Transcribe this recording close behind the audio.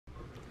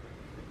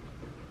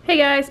Hey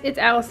guys, it's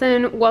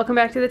Allison. Welcome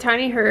back to the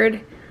Tiny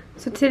Herd.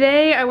 So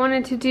today I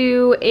wanted to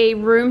do a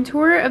room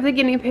tour of the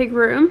guinea pig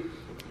room.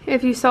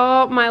 If you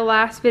saw my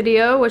last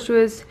video, which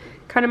was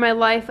kind of my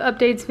life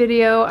updates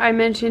video, I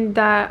mentioned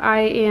that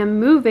I am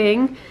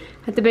moving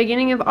at the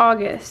beginning of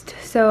August.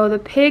 So the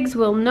pigs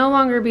will no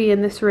longer be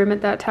in this room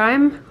at that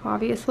time,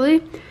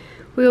 obviously.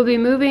 We will be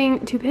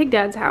moving to Pig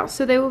Dad's house,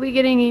 so they will be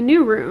getting a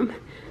new room.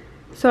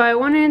 So I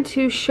wanted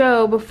to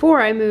show before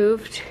I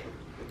moved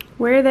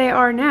where they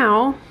are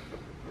now,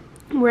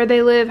 where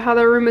they live, how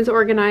their room is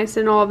organized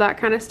and all of that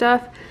kind of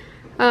stuff.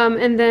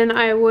 And then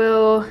I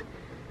will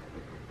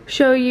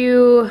show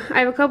you,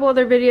 I have a couple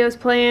other videos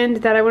planned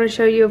that I want to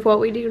show you of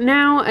what we do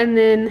now, and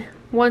then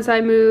once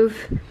I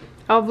move,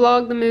 I'll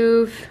vlog the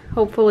move,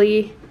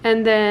 hopefully,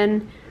 and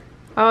then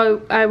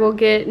I will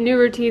get new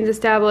routines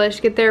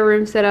established, get their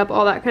room set up,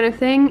 all that kind of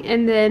thing,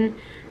 and then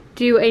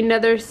do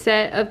another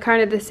set of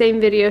kind of the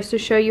same videos to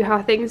show you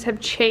how things have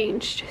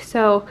changed.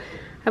 So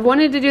I've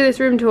wanted to do this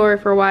room tour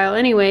for a while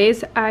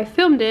anyways. I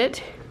filmed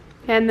it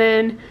and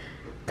then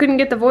couldn't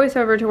get the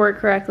voiceover to work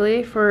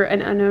correctly for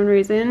an unknown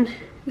reason.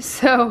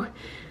 So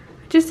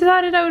I just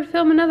decided I would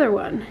film another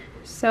one.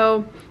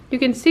 So you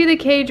can see the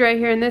cage right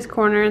here in this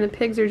corner and the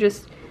pigs are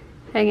just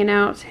hanging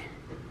out.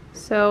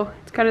 So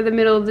it's kind of the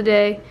middle of the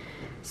day.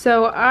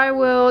 So I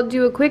will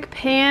do a quick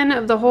pan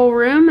of the whole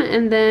room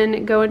and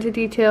then go into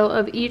detail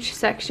of each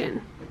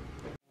section.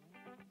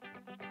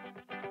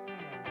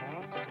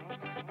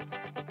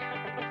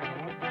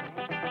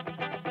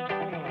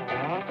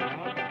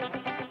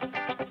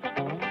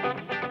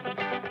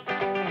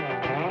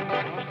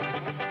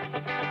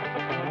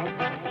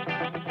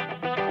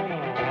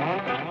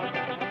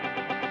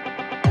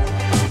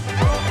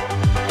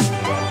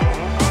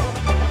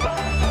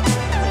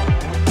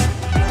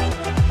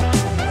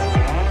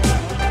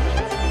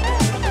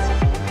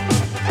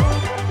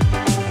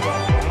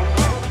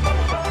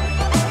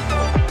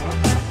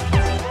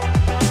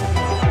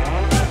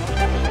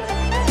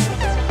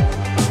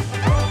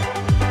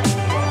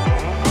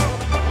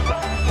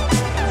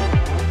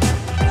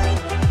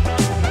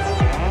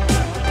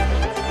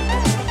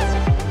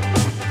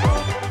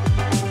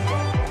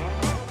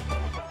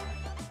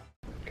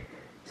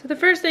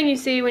 The first thing you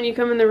see when you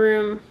come in the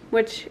room,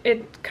 which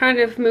it kind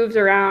of moves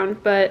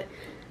around, but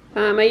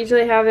I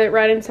usually have it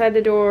right inside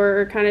the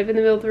door or kind of in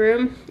the middle of the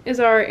room, is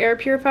our air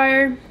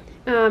purifier.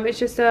 It's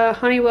just a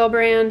Honeywell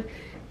brand.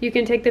 You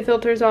can take the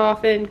filters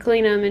off and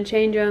clean them and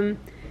change them.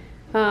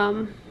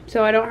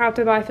 So I don't have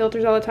to buy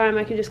filters all the time.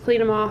 I can just clean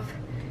them off.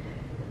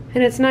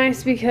 And it's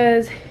nice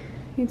because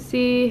you can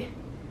see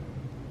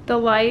the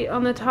light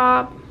on the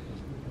top.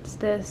 It's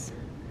this.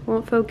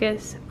 Won't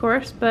focus, of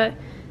course, but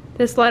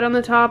this light on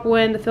the top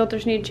when the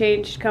filters need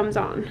changed comes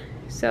on.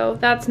 So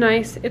that's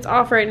nice. It's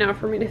off right now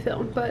for me to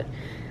film, but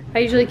I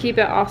usually keep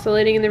it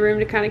oscillating in the room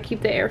to kind of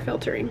keep the air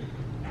filtering.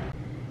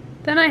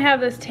 Then I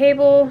have this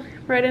table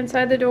right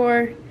inside the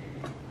door.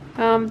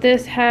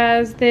 This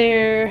has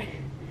their,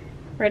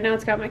 right now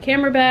it's got my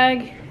camera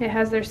bag, it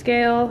has their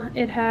scale,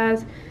 it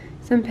has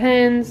some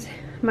pens,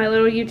 my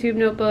little YouTube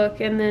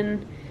notebook, and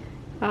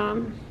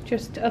then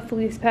just a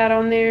fleece pad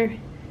on there.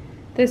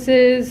 This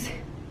is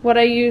what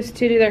I use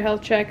to do their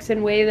health checks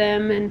and weigh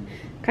them and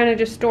kind of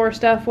just store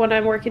stuff when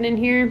I'm working in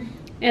here.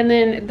 And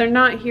then they're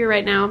not here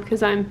right now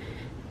because I'm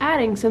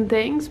adding some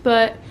things,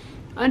 but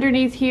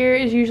underneath here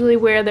is usually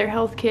where their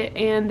health kit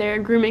and their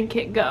grooming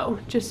kit go,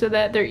 just so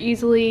that they're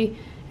easily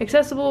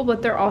accessible,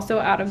 but they're also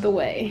out of the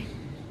way.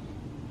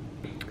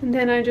 And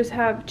then I just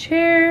have a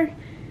chair,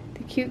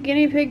 the cute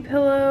guinea pig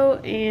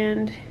pillow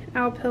and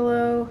owl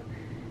pillow,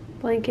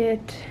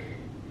 blanket.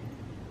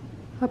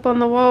 Up on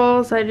the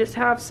walls, I just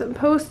have some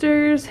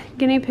posters,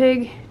 guinea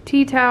pig,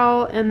 tea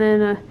towel, and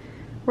then a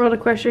World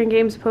Equestrian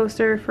Games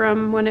poster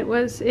from when it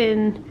was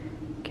in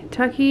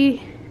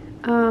Kentucky.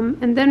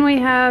 And then we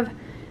have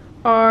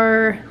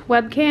our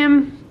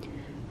webcam.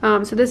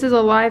 So this is a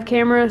live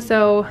camera,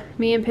 so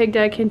me and Pig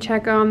Dad can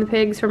check on the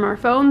pigs from our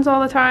phones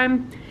all the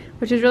time,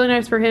 which is really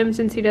nice for him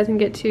since he doesn't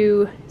get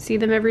to see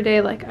them every day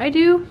like I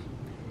do.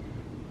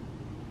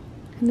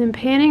 And then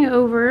panning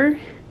over,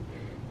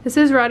 this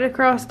is right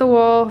across the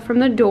wall from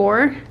the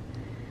door.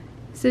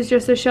 This is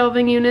just a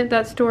shelving unit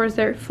that stores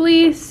their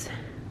fleece.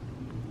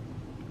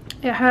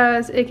 It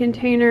has a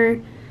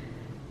container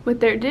with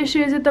their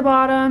dishes at the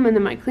bottom, and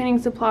then my cleaning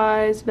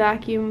supplies,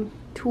 vacuum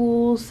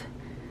tools,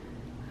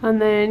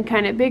 and then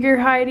kind of bigger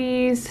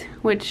hideys,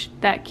 which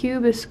that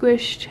cube is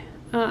squished.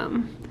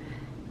 And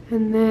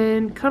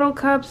then cuddle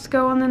cups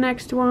go on the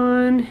next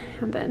one,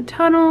 and then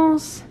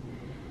tunnels.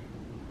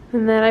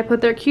 And then I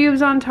put their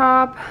cubes on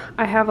top.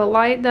 I have a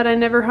light that I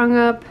never hung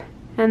up,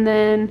 and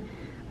then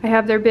I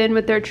have their bin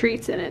with their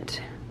treats in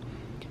it.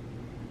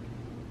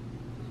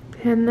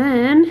 And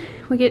then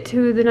we get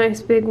to the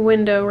nice big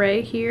window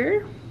right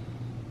here.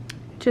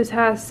 It just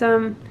has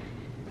some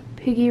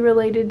piggy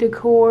related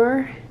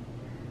decor,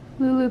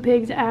 Lulu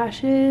Pig's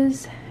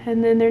ashes,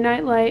 and then their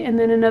nightlight, and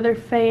then another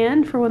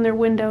fan for when their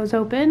window's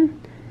open.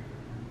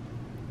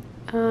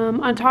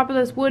 On top of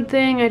this wood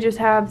thing, I just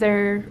have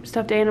their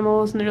stuffed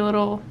animals and their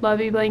little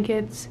lovey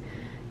blankets.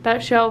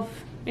 that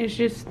shelf is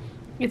just,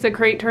 it's a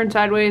crate turned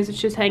sideways. It's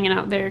just hanging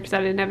out there because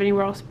I didn't have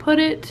anywhere else to put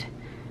it.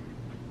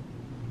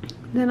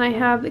 Then I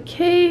have the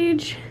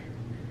cage,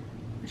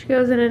 which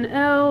goes in an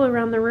L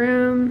around the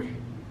room.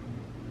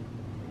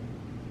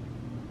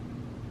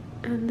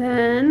 And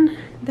then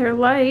their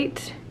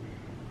light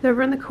is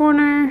over in the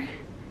corner.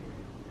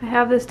 I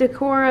have this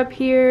decor up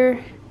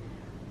here.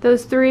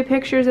 Those 3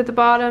 pictures at the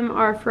bottom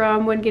are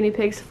from When Guinea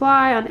Pigs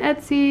Fly on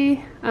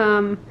Etsy.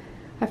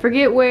 I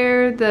forget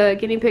where the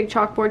guinea pig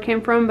chalkboard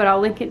came from, but I'll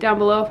link it down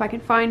below if I can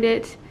find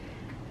it.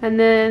 And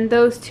then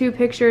those 2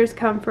 pictures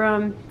come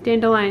from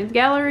Dandelion's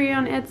Gallery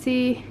on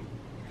Etsy.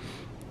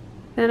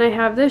 Then I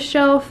have this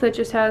shelf that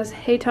just has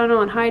Hey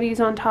Tunnel and Heidi's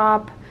on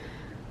top.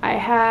 I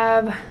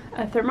have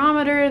a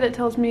thermometer that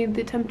tells me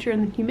the temperature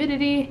and the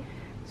humidity.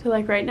 So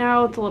like right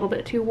now it's a little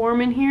bit too warm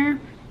in here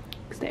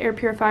because the air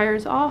purifier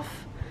is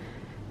off.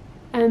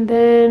 And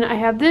then I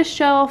have this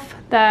shelf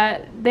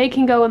that they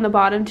can go in the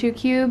bottom 2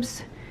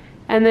 cubes.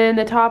 And then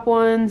the top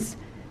ones,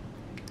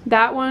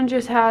 that one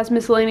just has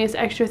miscellaneous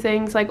extra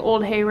things like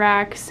old hay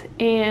racks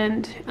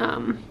and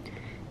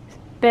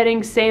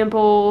bedding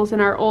samples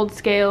and our old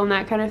scale and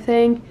that kind of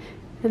thing.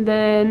 And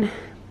then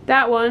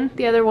that one,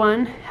 the other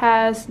one,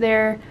 has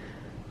their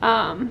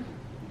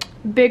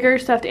bigger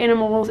stuffed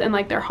animals and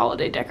like their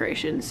holiday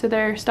decorations. So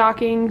their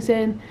stockings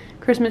and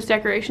Christmas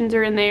decorations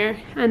are in there,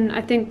 and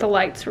I think the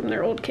lights from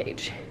their old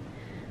cage.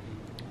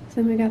 So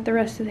then we got the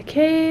rest of the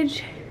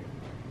cage.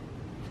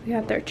 We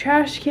got their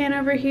trash can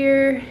over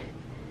here.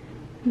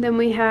 And then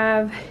we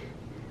have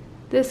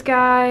this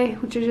guy,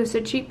 which is just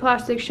a cheap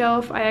plastic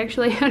shelf I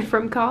actually had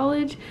from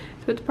college.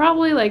 So it's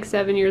probably like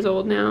 7 years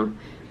old now.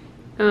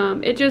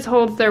 It just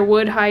holds their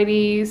wood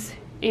Heidi's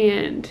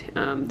and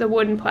the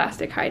wooden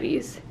plastic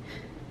Heidi's.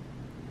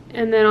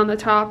 And then on the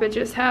top it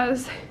just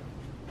has,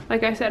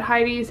 like I said,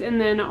 Heidi's, and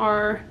then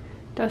our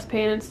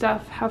dustpan and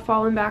stuff have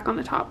fallen back on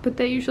the top, but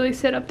they usually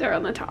sit up there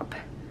on the top.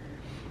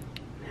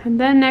 And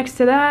then next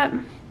to that,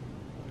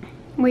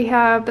 we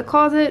have the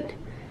closet.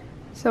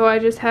 So I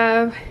just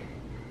have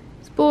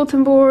this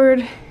bulletin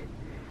board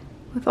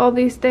with all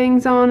these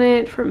things on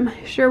it from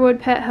Sherwood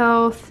Pet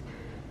Health,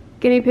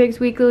 Guinea Pigs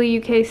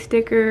Weekly UK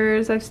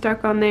stickers I've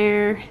stuck on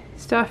there,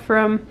 stuff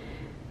from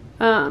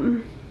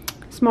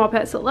Small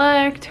Pet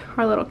Select,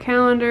 our little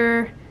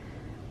calendar,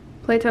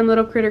 Playtime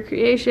Little Critter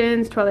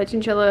Creations, Twilight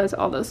Chinchillas,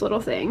 all those little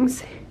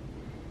things.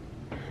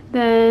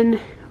 Then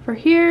over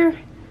here,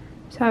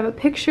 so I have a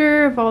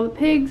picture of all the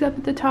pigs up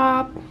at the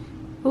top.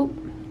 Oh,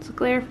 it's a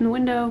glare from the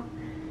window.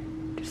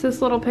 Just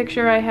this little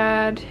picture I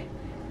had.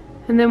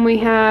 And then we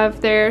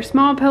have their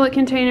small pellet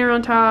container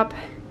on top.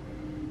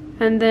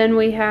 And then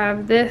we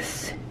have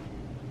this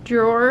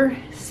drawer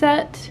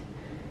set,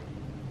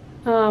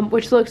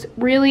 which looks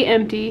really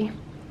empty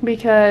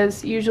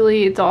because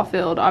usually it's all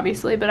filled,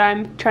 obviously, but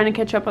I'm trying to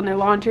catch up on their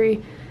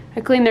laundry.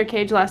 I cleaned their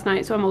cage last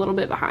night, so I'm a little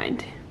bit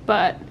behind.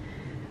 But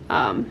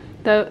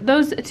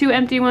those 2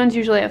 empty ones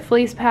usually have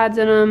fleece pads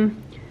in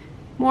them,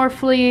 more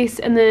fleece,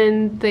 and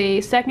then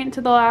the second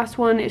to the last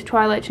one is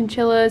Twilight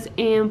Chinchillas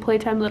and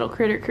Playtime Little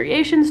Critter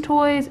Creations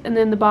toys, and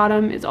then the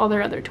bottom is all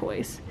their other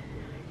toys.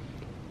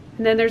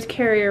 And then there's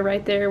Carrier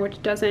right there,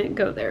 which doesn't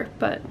go there,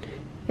 but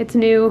it's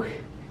new.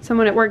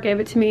 Someone at work gave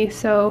it to me,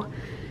 so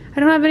I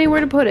don't have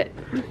anywhere to put it.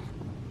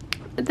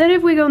 But then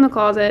if we go in the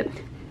closet,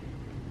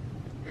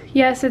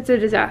 yes, it's a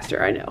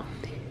disaster, I know.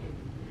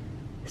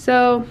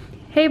 So,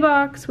 hay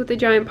box with a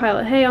giant pile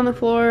of hay on the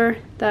floor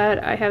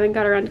that I haven't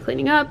got around to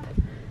cleaning up.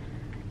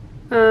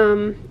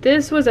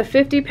 This was a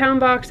 50-pound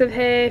box of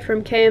hay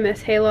from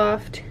KMS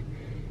Hayloft,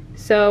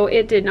 so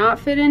it did not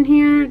fit in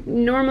here.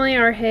 Normally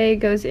our hay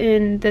goes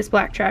in this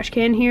black trash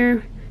can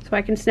here, so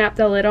I can snap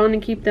the lid on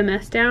and keep the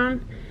mess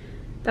down.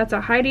 That's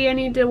a Heidi I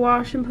need to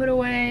wash and put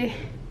away.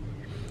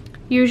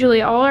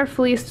 Usually all our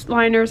fleece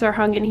liners are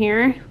hung in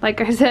here. Like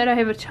I said, I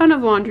have a ton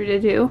of laundry to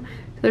do.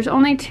 So there's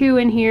only 2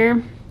 in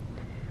here.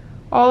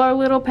 All our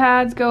little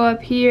pads go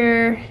up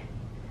here.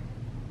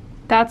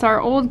 That's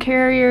our old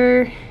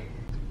Carrier.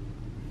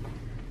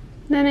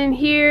 Then in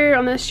here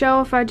on this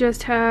shelf I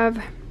just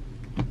have,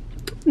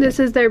 this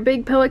is their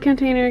big pellet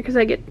container because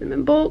I get them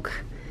in bulk.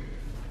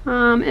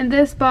 In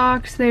this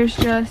box there's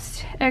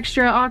just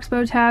extra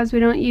Oxbow tabs we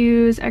don't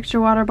use,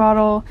 extra water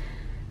bottle,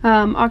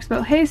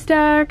 Oxbow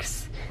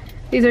haystacks.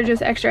 These are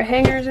just extra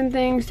hangers and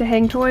things to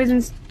hang toys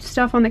and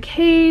stuff on the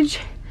cage.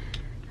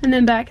 And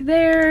then back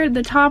there,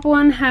 the top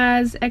one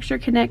has extra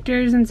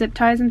connectors and zip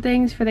ties and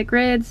things for the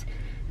grids.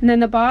 And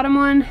then the bottom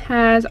one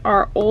has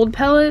our old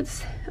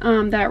pellets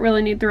that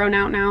really need thrown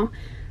out now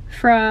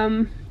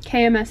from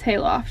KMS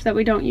Hayloft that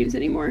we don't use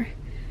anymore.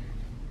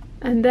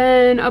 And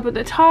then up at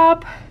the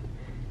top,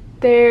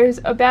 there's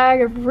a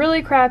bag of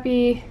really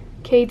crappy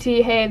KT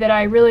hay that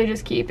I really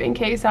just keep in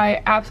case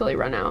I absolutely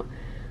run out.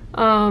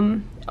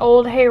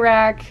 Old hay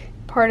rack,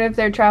 part of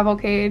their travel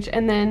cage,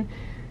 and then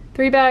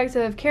 3 bags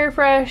of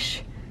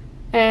Carefresh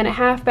and a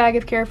half bag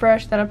of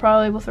Carefresh that I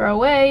probably will throw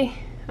away.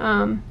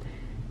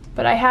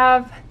 But I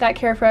have that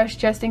Carefresh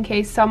just in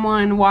case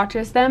someone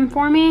watches them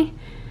for me,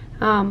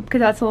 because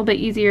that's a little bit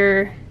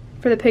easier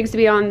for the pigs to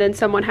be on than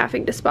someone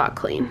having to spot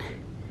clean.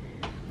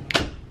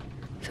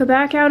 So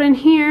back out in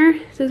here,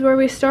 this is where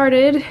we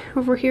started,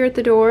 over here at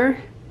the door.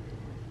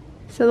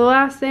 So the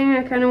last thing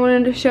I kind of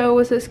wanted to show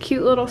was this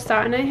cute little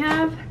sign I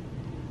have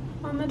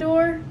on the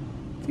door.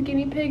 It's a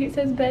guinea pig, it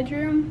says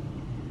bedroom.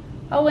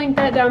 I'll link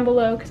that down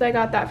below because I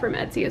got that from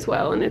Etsy as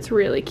well, and it's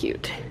really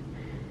cute.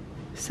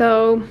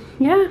 So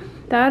yeah,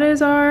 that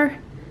is our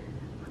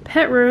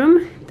pet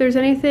room. If there's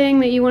anything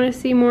that you want to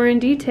see more in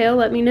detail,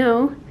 let me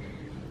know.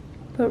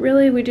 But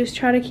really, we just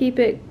try to keep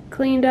it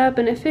cleaned up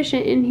and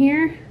efficient in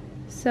here.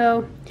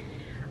 So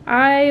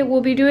I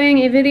will be doing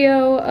a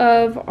video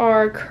of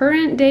our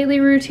current daily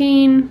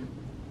routine,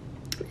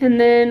 and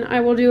then I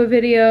will do a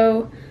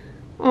video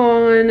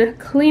on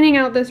cleaning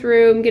out this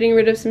room, getting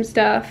rid of some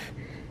stuff,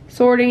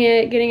 sorting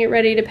it, getting it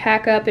ready to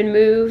pack up and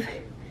move.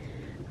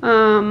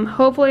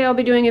 Hopefully I'll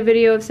be doing a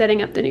video of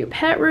setting up the new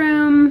pet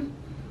room.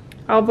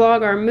 I'll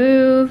vlog our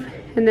move,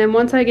 and then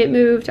once I get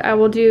moved, I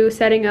will do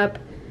setting up,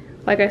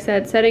 like I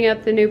said, setting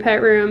up the new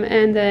pet room,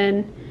 and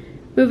then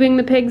moving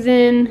the pigs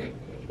in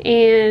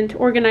and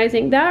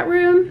organizing that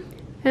room,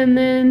 and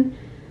then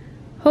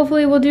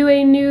hopefully we'll do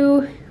a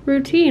new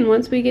routine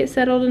once we get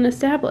settled and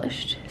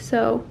established.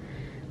 So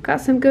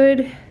got some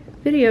good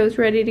videos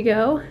ready to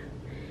go,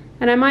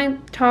 and I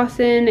might toss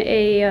in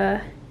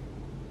a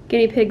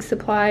guinea pig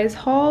supplies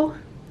haul,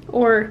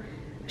 or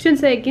I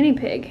shouldn't say guinea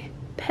pig,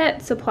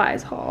 pet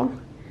supplies haul,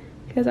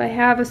 because I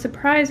have a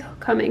surprise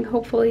coming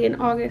hopefully in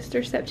August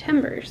or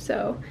September.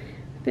 So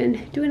I've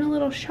been doing a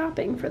little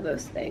shopping for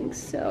those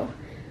things, so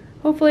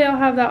hopefully I'll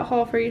have that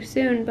haul for you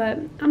soon, but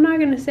I'm not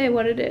gonna say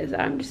what it is.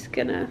 I'm just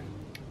gonna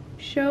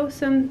show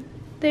some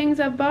things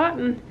I've bought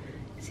and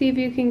see if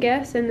you can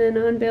guess, and then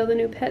unveil the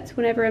new pets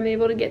whenever I'm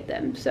able to get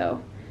them.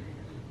 So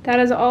that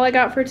is all I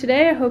got for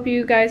today. I hope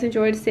you guys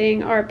enjoyed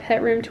seeing our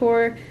pet room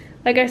tour.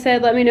 Like I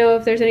said, let me know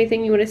if there's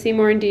anything you want to see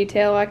more in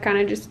detail. I kind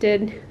of just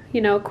did,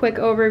 you know, a quick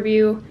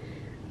overview.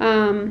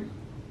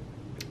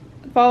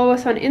 Follow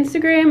us on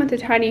Instagram at The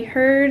Tiny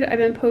Herd. I've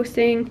been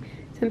posting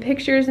some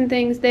pictures and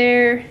things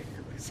there,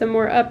 some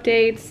more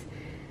updates.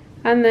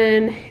 And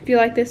then if you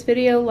like this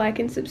video, like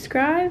and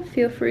subscribe.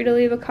 Feel free to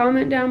leave a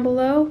comment down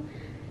below.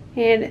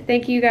 And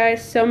thank you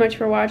guys so much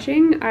for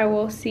watching. I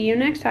will see you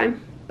next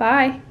time.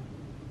 Bye.